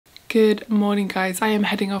Good morning guys, I am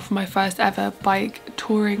heading off my first ever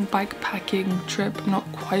bikepacking trip. I'm not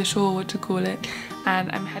quite sure what to call it, and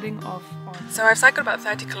I'm heading off on... So I've cycled about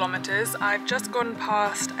 30 kilometers. I've just gone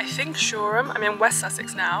past, I think, Shoreham. I'm in West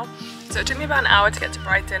Sussex now. So it took me about an hour to get to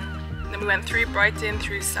Brighton. And then we went through Brighton,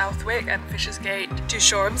 through Southwick and Fishersgate to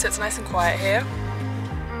Shoreham, so it's nice and quiet here.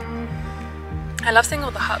 I love seeing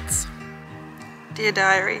all the huts. Dear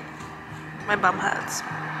diary, my bum hurts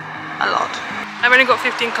a lot. I've only got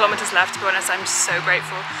 15 kilometers left, to be honest. I'm so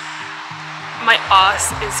grateful. My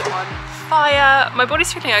arse is on fire. My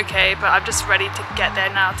body's feeling okay, but I'm just ready to get there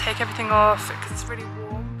now. Take everything off because it's really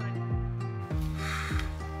warm.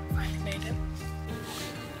 Finally made it.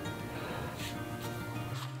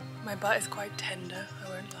 My butt is quite tender, I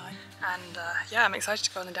won't lie. And yeah, I'm excited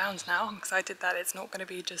to go on the downs now. I'm excited that it's not going to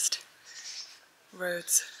be just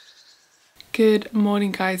roads. Good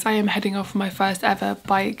morning guys, I am heading off my first ever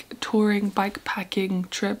bikepacking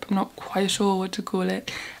trip. I'm not quite sure what to call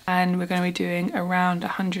it, and we're going to be doing around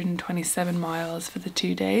 127 miles for the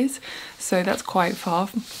 2 days, so that's quite far.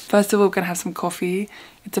 First of all, we're going to have some coffee.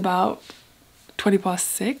 It's about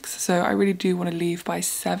 6:20, so I really do want to leave by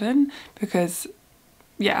 7 because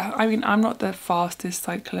yeah, I mean, I'm not the fastest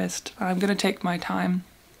cyclist. I'm going to take my time,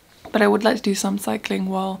 but I would like to do some cycling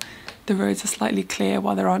while the roads are slightly clear,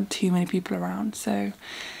 while there aren't too many people around, so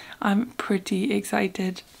I'm pretty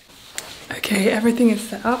excited. Okay, everything is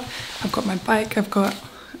set up. I've got my bike, I've got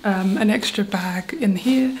an extra bag in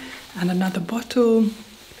here and another bottle.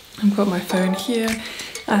 I've got my phone here,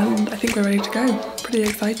 and I think we're ready to go. Pretty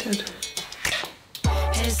excited.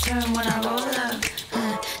 It's turn when I roll up,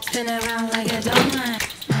 spin around like a donut.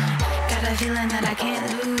 Got a feeling that I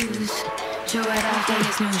can't lose. Show it off, there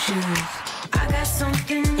is no shoes. I got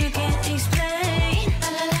something you can't explain. La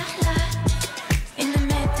la la la. In a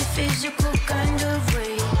metaphysical kind of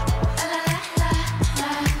way. La la la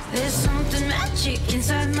la. There's something magic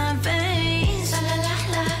inside my veins. La la la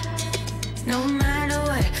la. No matter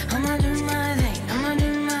what, I'ma do my thing. I'ma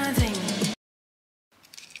do my thing.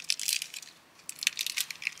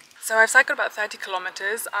 So I've cycled about 30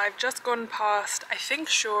 kilometers. I've just gone past, I think,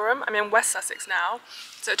 Shoreham. I'm in West Sussex now.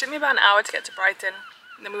 So it took me about an hour to get to Brighton.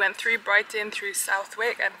 And then we went through Brighton, through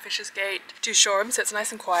Southwick and Fishersgate to Shoreham, so it's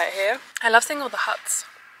nice and quiet here. I love seeing all the huts.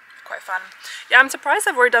 It's quite fun. Yeah, I'm surprised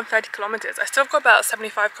I've already done 30 kilometers. I still have got about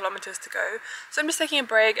 75 kilometers to go. So I'm just taking a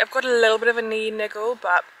break. I've got a little bit of a knee niggle,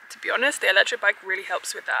 but to be honest, the electric bike really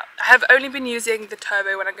helps with that. I have only been using the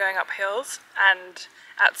turbo when I'm going up hills and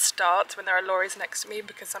at starts when there are lorries next to me,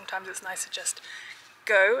 because sometimes it's nice to just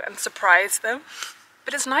go and surprise them.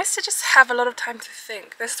 But it's nice to just have a lot of time to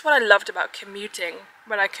think. This is what I loved about commuting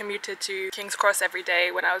when I commuted to King's Cross every day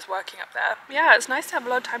when I was working up there. Yeah, it's nice to have a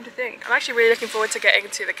lot of time to think. I'm actually really looking forward to getting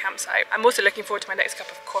to the campsite. I'm also looking forward to my next cup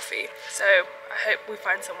of coffee. So I hope we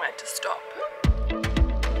find somewhere to stop.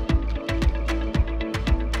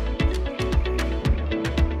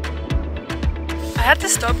 I had to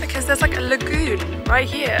stop because there's like a lagoon right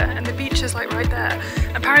here and the beach is like right there.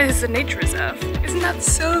 Apparently this is a nature reserve. Isn't that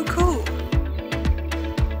so cool?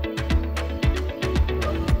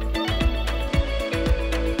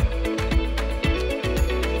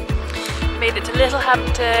 Made it to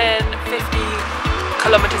Littlehampton, 50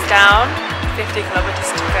 kilometers down, 50 kilometers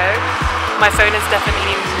to go. My phone is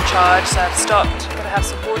definitely in charge, so I've stopped. Gonna have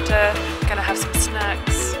some water, gonna have some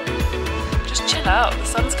snacks. Just chill out, the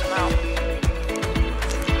sun's come out.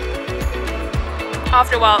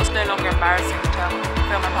 After a while, it's no longer embarrassing to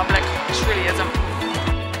film in public. It just really isn't.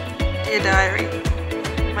 Dear diary,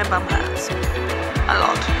 my bum hurts a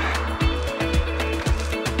lot.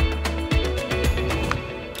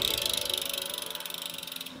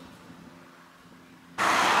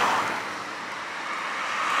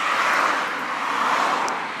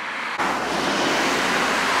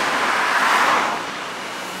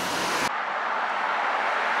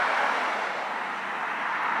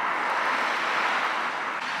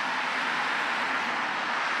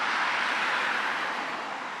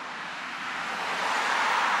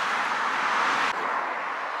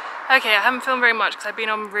 Okay, I haven't filmed very much because I've been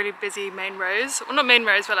on really busy main roads. Well, not main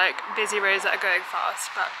roads, but like busy roads that are going fast.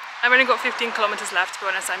 But I've only got 15 kilometers left, to be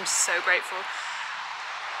honest. I'm so grateful.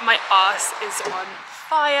 My arse is on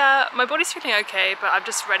fire. My body's feeling okay, but I'm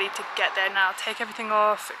just ready to get there now. Take everything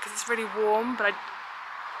off because it's really warm, but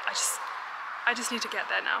I just need to get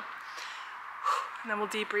there now. And then we'll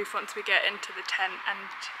debrief once we get into the tent and,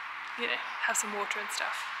 you know, have some water and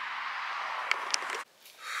stuff.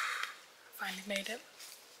 Finally made it.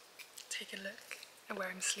 Take a look at where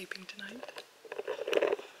I'm sleeping tonight.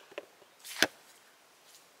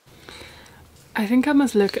 I think I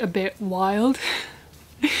must look a bit wild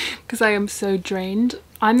because I am so drained.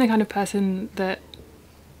 I'm the kind of person that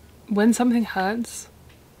when something hurts,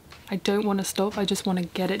 I don't want to stop, I just want to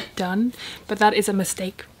get it done, but that is a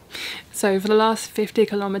mistake. So for the last 50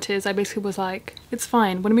 kilometers, I basically was like, it's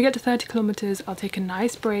fine. When we get to 30 kilometers, I'll take a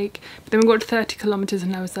nice break. But then we got to 30 kilometers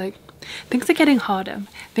and I was like, things are getting harder.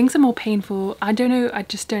 Things are more painful. I don't know. I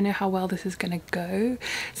just don't know how well this is going to go.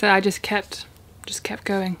 So I just kept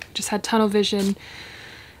going. Just had tunnel vision.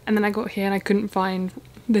 And then I got here and I couldn't find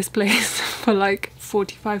this place for like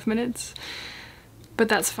 45 minutes. But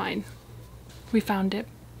that's fine. We found it.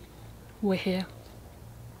 We're here.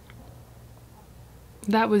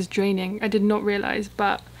 That was draining. I did not realize,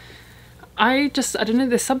 but I don't know,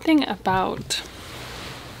 there's something about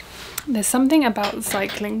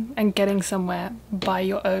cycling and getting somewhere by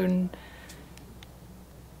your own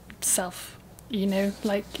self, you know,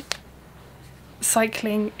 like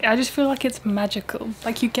cycling, I just feel like it's magical.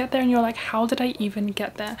 Like you get there and you're like, how did I even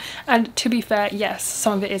get there? And to be fair, yes,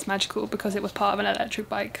 some of it is magical because it was part of an electric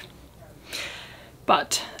bike.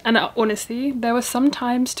 But, and honestly, there were some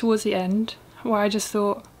times towards the end where I just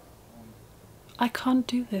thought, I can't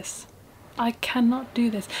do this. I cannot do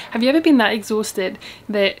this. Have you ever been that exhausted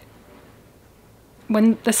that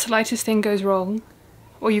when the slightest thing goes wrong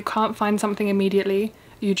or you can't find something immediately,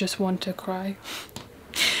 you just want to cry?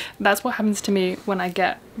 That's what happens to me when I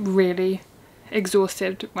get really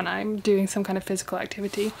exhausted when I'm doing some kind of physical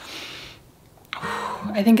activity.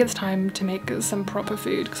 I think it's time to make some proper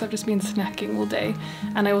food because I've just been snacking all day,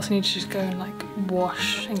 and I also need to just go and like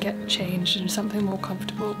wash and get changed into something more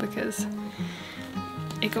comfortable because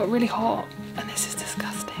it got really hot and this is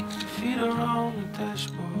disgusting. Feet are on the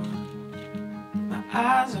dashboard, my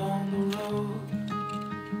eyes on the road.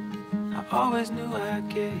 I always knew I'd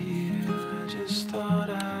get here, I just thought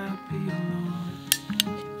I'd be alone.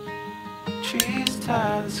 Trees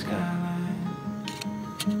tie the skyline,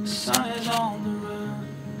 the sun is on the run.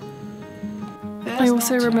 I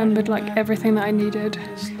also remembered like everything that I needed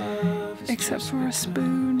except for a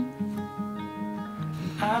spoon.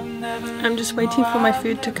 I'm just waiting for my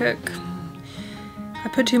food to cook. I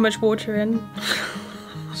put too much water in.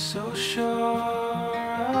 So sure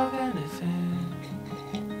of anything,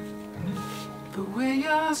 the way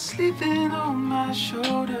you're sleeping on my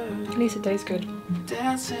shoulder, At least it tastes good.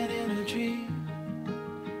 dancing in a dream.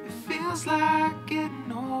 It feels like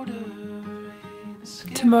getting older.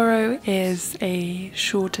 Tomorrow is a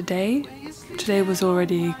shorter day. Today was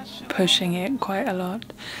already pushing it quite a lot.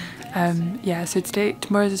 Yeah, so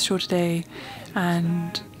tomorrow's a shorter day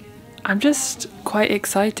and I'm just quite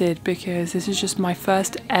excited because this is just my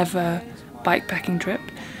first ever bikepacking trip.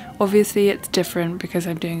 Obviously it's different because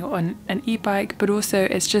I'm doing it on an e-bike, but also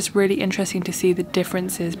it's just really interesting to see the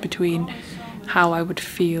differences between how I would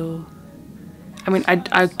feel. I mean,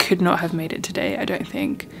 I could not have made it today, I don't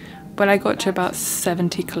think. When I got to about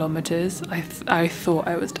 70 kilometers, I thought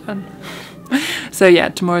I was done. So yeah,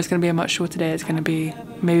 tomorrow's going to be a much shorter day. It's going to be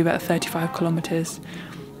maybe about 35 kilometers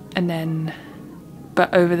and then,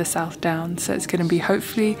 but over the South Downs. So it's going to be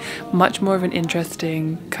hopefully much more of an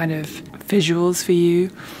interesting kind of visuals for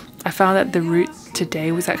you. I found that the route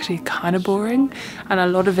today was actually kind of boring, and a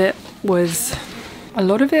lot of it was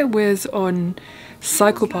on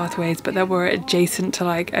cycle pathways, but that were adjacent to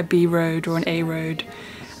like a B road or an A road.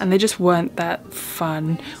 And they just weren't that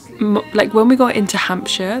fun. Like when we got into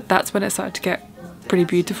Hampshire, that's when it started to get pretty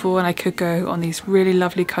beautiful and I could go on these really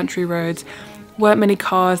lovely country roads. Weren't many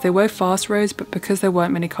cars, they were fast roads, but because there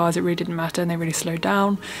weren't many cars it really didn't matter and they really slowed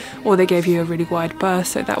down, or they gave you a really wide berth,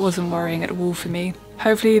 so that wasn't worrying at all for me.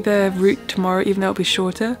 Hopefully the route tomorrow, even though it'll be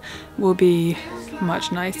shorter, will be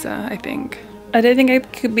much nicer, I think. I don't think I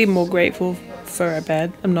could be more grateful for a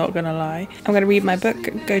bed, I'm not gonna lie. I'm gonna read my book,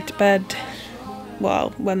 go to bed,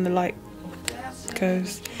 well, when the light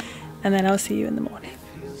goes, and then I'll see you in the morning.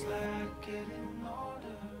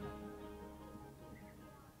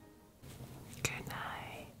 Good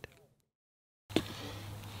night.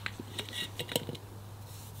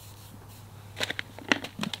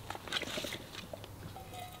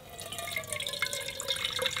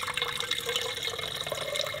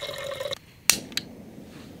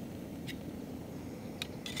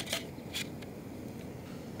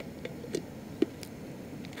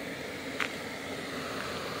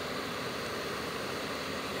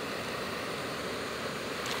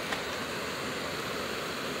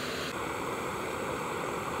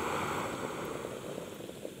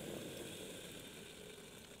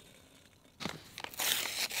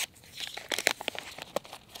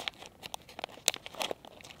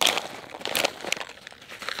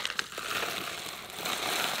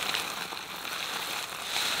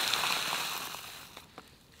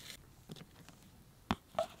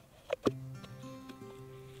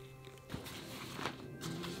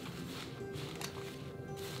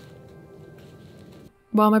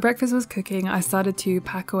 While my breakfast was cooking, I started to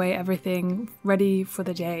pack away everything ready for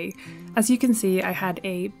the day. As you can see, I had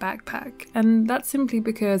a backpack, and that's simply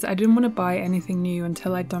because I didn't want to buy anything new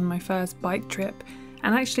until I'd done my first bike trip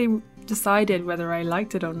and actually decided whether I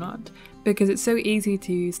liked it or not, because it's so easy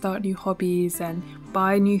to start new hobbies and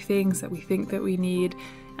buy new things that we think that we need.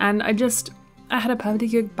 And I had a perfectly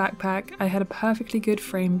good backpack, I had a perfectly good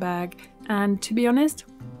frame bag, and to be honest,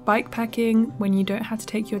 bikepacking, when you don't have to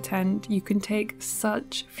take your tent, you can take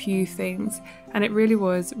such few things, and it really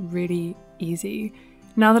was really easy.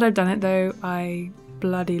 Now that I've done it though, I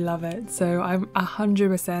bloody love it, so I'm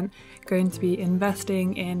 100% going to be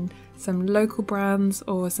investing in some local brands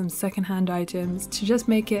or some secondhand items to just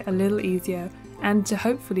make it a little easier and to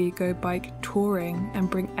hopefully go bike touring and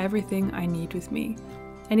bring everything I need with me.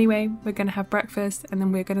 Anyway, we're going to have breakfast and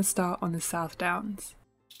then we're going to start on the South Downs.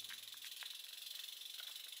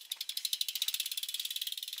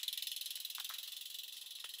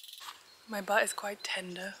 My butt is quite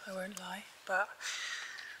tender, I won't lie, but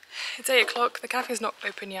it's 8 o'clock, the cafe's not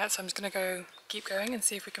open yet, so I'm just going to keep going and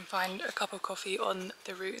see if we can find a cup of coffee on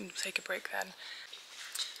the route and take a break then.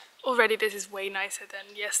 Already this is way nicer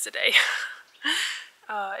than yesterday.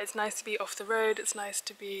 It's nice to be off the road, it's nice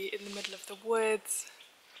to be in the middle of the woods.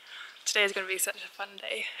 Today is going to be such a fun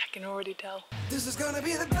day, I can already tell. This is going to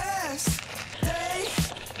be the best day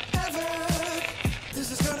ever.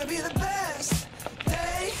 This is going to be the best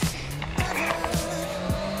day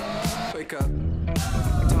ever. Wake up,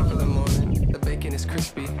 top of the morning, the bacon is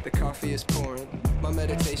crispy, the coffee is pouring, my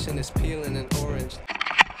meditation is peeling an orange.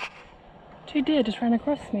 Two deer just ran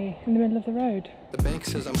across me in the middle of the road. The bank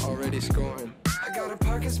says I'm already scoring. I got a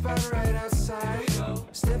parking spot right outside.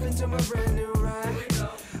 Step into my brand new ride.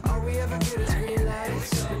 All we ever get is green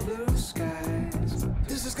lights and blue skies.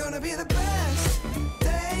 This is gonna be the best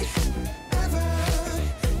day ever.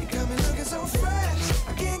 You got me looking so fresh.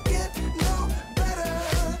 I can't get no better.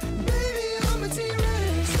 Baby, I'm a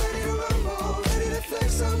T-Rex, ready to rumble, ready to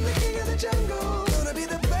flex. I'm the king of the jungle. Gonna be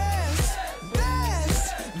the best.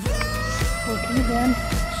 Walking again.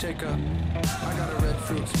 Shake up. I got a red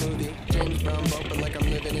fruit smoothie. James Brown bumping like I'm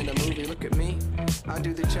living in a movie. Look at me. I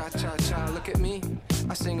do the cha-cha-cha. Look at me.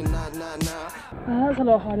 I sing a na-na-na. That's a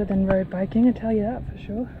lot harder than road biking, I tell you that for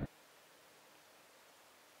sure.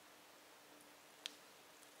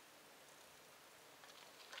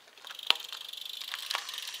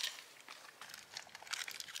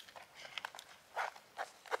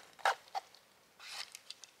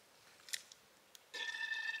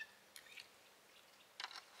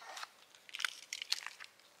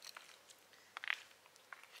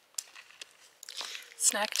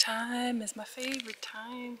 Snack time is my favourite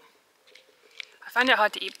time. I find it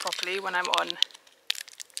hard to eat properly when I'm on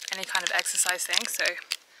any kind of exercise thing, so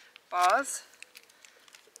bars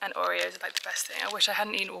and Oreos are like the best thing. I wish I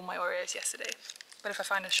hadn't eaten all my Oreos yesterday, but if I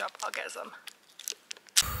find a shop, I'll get some.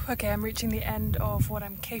 Okay, I'm reaching the end of what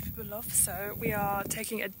I'm capable of, so we are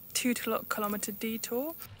taking a 2-kilometre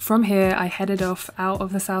detour. From here, I headed off out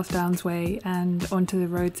of the South Downs Way and onto the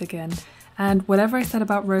roads again. And whatever I said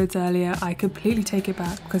about roads earlier, I completely take it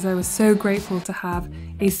back because I was so grateful to have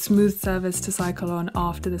a smooth surface to cycle on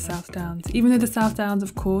after the South Downs. Even though the South Downs,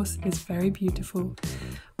 of course, is very beautiful.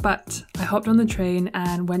 But I hopped on the train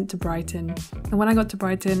and went to Brighton. And when I got to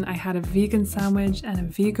Brighton, I had a vegan sandwich and a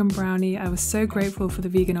vegan brownie. I was so grateful for the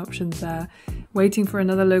vegan options there, waiting for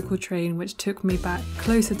another local train which took me back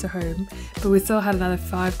closer to home, but we still had another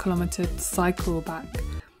 5-kilometre cycle back.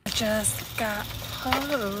 I just got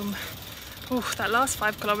home. Oof, that last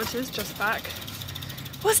 5 kilometers just back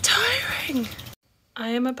was tiring. I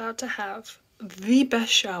am about to have the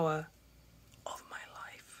best shower of my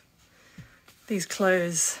life. These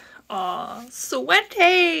clothes are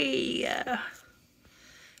sweaty,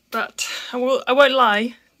 but I won't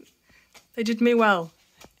lie, they did me well.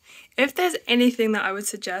 If there's anything that I would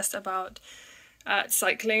suggest about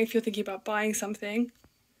cycling, if you're thinking about buying something,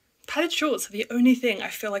 padded shorts are the only thing I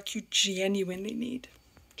feel like you genuinely need.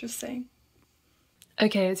 Just saying.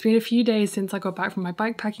 Okay, it's been a few days since I got back from my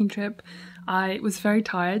bikepacking trip. I was very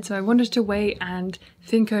tired, so I wanted to wait and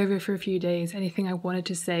think over for a few days anything I wanted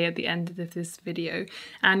to say at the end of this video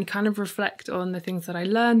and kind of reflect on the things that I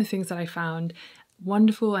learned, the things that I found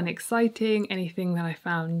wonderful and exciting, anything that I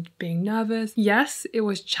found being nervous. Yes, it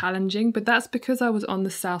was challenging, but that's because I was on the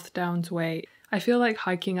South Downs Way. I feel like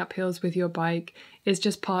hiking up hills with your bike is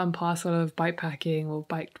just part and parcel of bikepacking or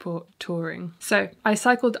bike touring. So I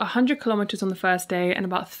cycled 100 kilometers on the first day and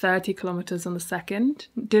about 30 kilometers on the second.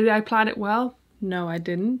 Did I plan it well? No, I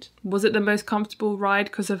didn't. Was it the most comfortable ride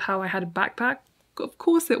because of how I had a backpack? Of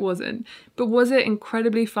course it wasn't. But was it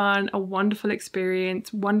incredibly fun, a wonderful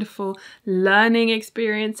experience, wonderful learning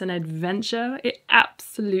experience and adventure? It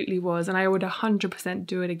absolutely was, and I would 100%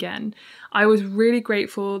 do it again. I was really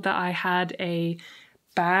grateful that I had a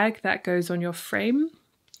bag that goes on your frame.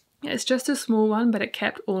 It's just a small one, but it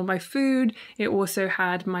kept all my food. It also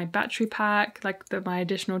had my battery pack, like my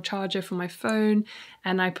additional charger for my phone,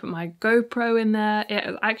 and I put my GoPro in there.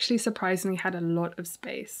 It actually surprisingly had a lot of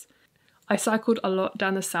space. I cycled a lot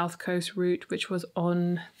down the South Coast route, which was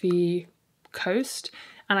on the coast,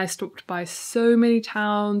 and I stopped by so many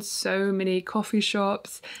towns, so many coffee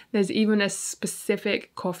shops. There's even a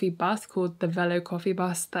specific coffee bus called the Velo Coffee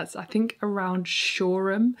Bus that's, I think, around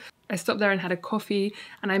Shoreham. I stopped there and had a coffee,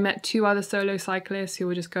 and I met 2 other solo cyclists who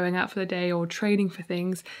were just going out for the day or training for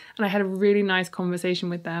things, and I had a really nice conversation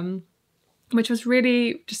with them, which was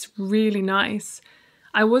really nice.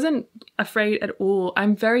 I wasn't afraid at all.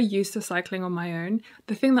 I'm very used to cycling on my own.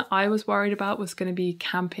 The thing that I was worried about was going to be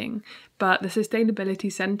camping, but the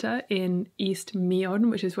Sustainability Centre in East Meon,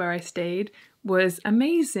 which is where I stayed, was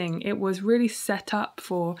amazing. It was really set up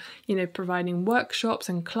for, you know, providing workshops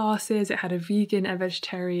and classes. It had a vegan and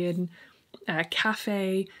vegetarian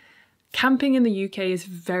cafe. Camping in the UK is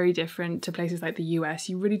very different to places like the US.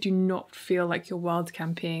 You really do not feel like you're wild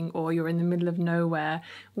camping or you're in the middle of nowhere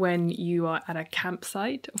when you are at a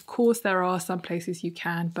campsite. Of course, there are some places you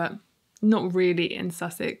can, but not really in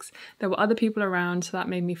Sussex. There were other people around, so that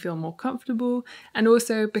made me feel more comfortable. And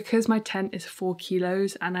also because my tent is 4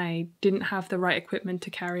 kilos and I didn't have the right equipment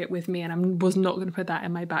to carry it with me, and I was not going to put that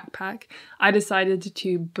in my backpack, I decided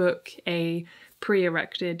to book a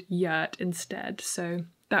pre-erected yurt instead. So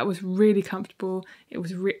that was really comfortable.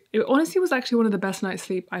 It honestly was actually one of the best night's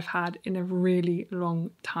sleep I've had in a really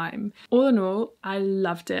long time. All in all, I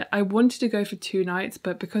loved it. I wanted to go for 2 nights,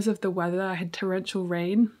 but because of the weather, I had torrential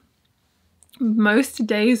rain most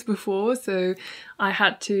days before, so I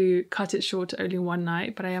had to cut it short to only 1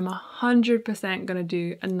 night, but I am 100% going to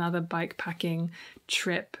do another bikepacking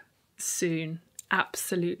trip soon.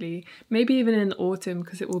 Absolutely. Maybe even in the autumn,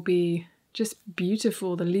 because it will be just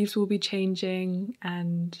beautiful. The leaves will be changing,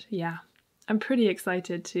 and yeah, I'm pretty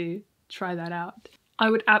excited to try that out. I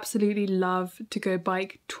would absolutely love to go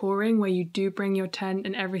bike touring where you do bring your tent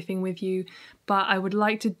and everything with you, but I would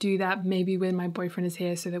like to do that maybe when my boyfriend is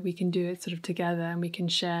here so that we can do it sort of together and we can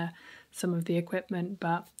share some of the equipment.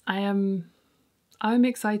 But I'm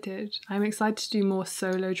excited. I'm excited to do more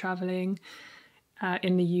solo traveling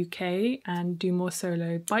in the UK and do more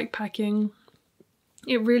solo bikepacking.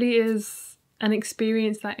 It really is an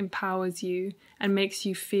experience that empowers you and makes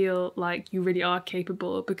you feel like you really are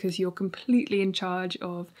capable, because you're completely in charge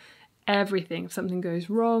of everything. If something goes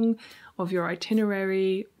wrong, of your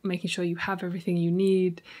itinerary, making sure you have everything you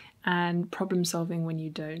need, and problem solving when you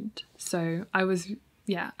don't. So I was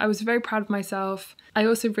very proud of myself. I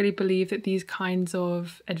also really believe that these kinds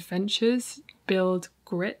of adventures build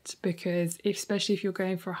grit, because especially if you're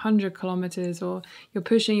going for 100 kilometers or you're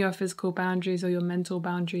pushing your physical boundaries or your mental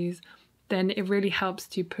boundaries, then it really helps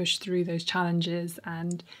to push through those challenges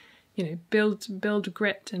and, you know, build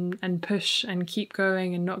grit and push and keep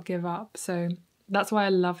going and not give up. So that's why I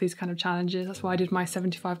love these kind of challenges. That's why I did my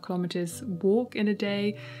 75 kilometers walk in a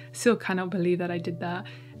day. Still cannot believe that I did that.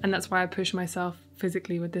 And that's why I push myself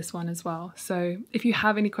physically with this one as well. So if you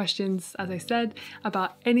have any questions, as I said,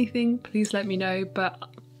 about anything, please let me know. But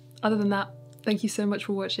other than that, thank you so much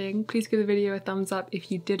for watching. Please give the video a thumbs up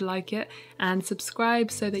if you did like it, and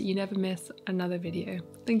subscribe so that you never miss another video.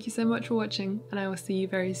 Thank you so much for watching, and I will see you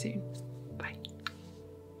very soon.